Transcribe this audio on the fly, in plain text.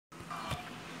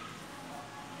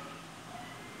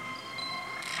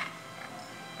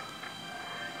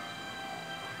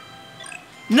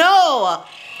No!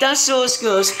 That's those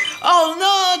girls. Oh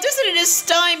no! This is this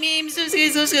time memes.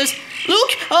 Those girls.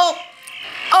 Look! Oh!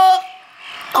 Oh!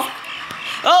 Oh!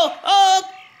 Oh! Oh!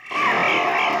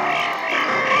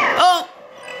 Oh!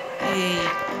 Hey.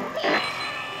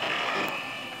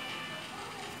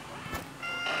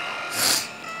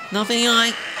 Nothing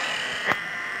like.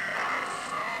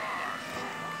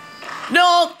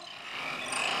 No!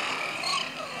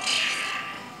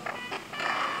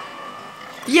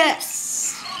 Yes!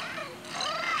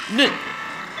 No!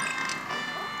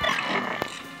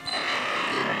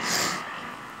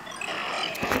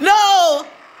 No!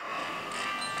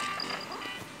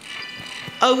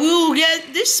 I will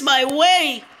get this my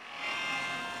way!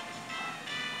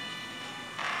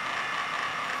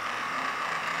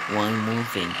 One more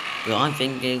thing. I'm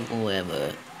thinking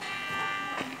whoever.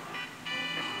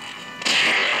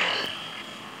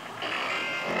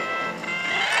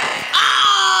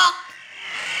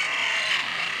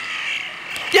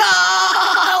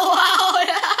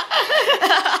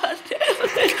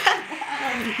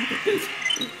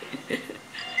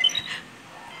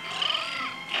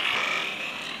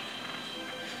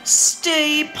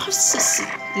 Stay positive.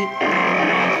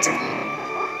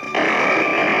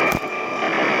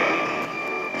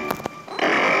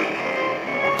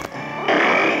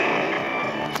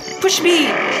 Push me.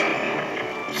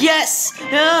 Yes.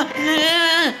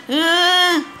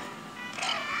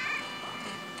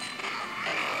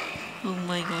 Oh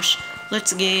my gosh.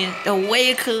 Let's get a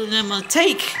vehicle I'm gonna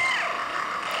take.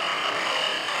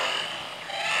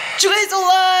 Chase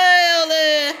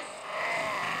away!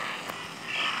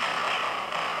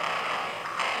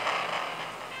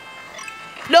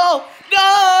 No!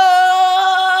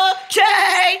 No!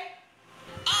 Okay!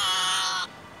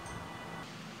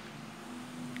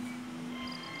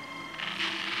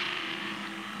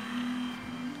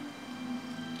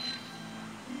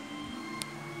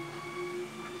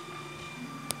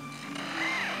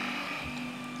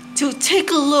 To take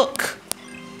a look.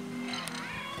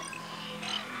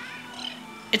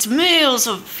 It's millions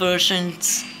of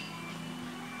versions.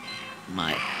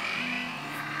 My.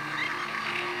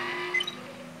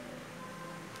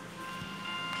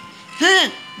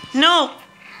 No!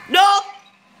 No!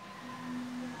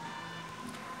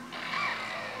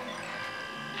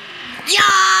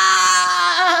 Yeah!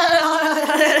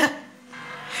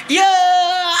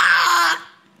 Yeah!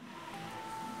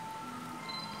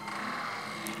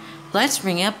 Let's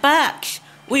bring it back.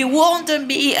 We want the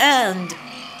be end.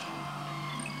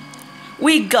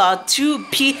 We got to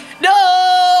pee.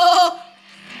 No!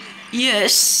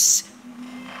 Yes.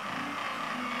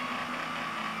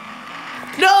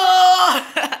 No!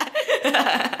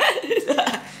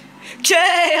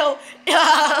 Kill!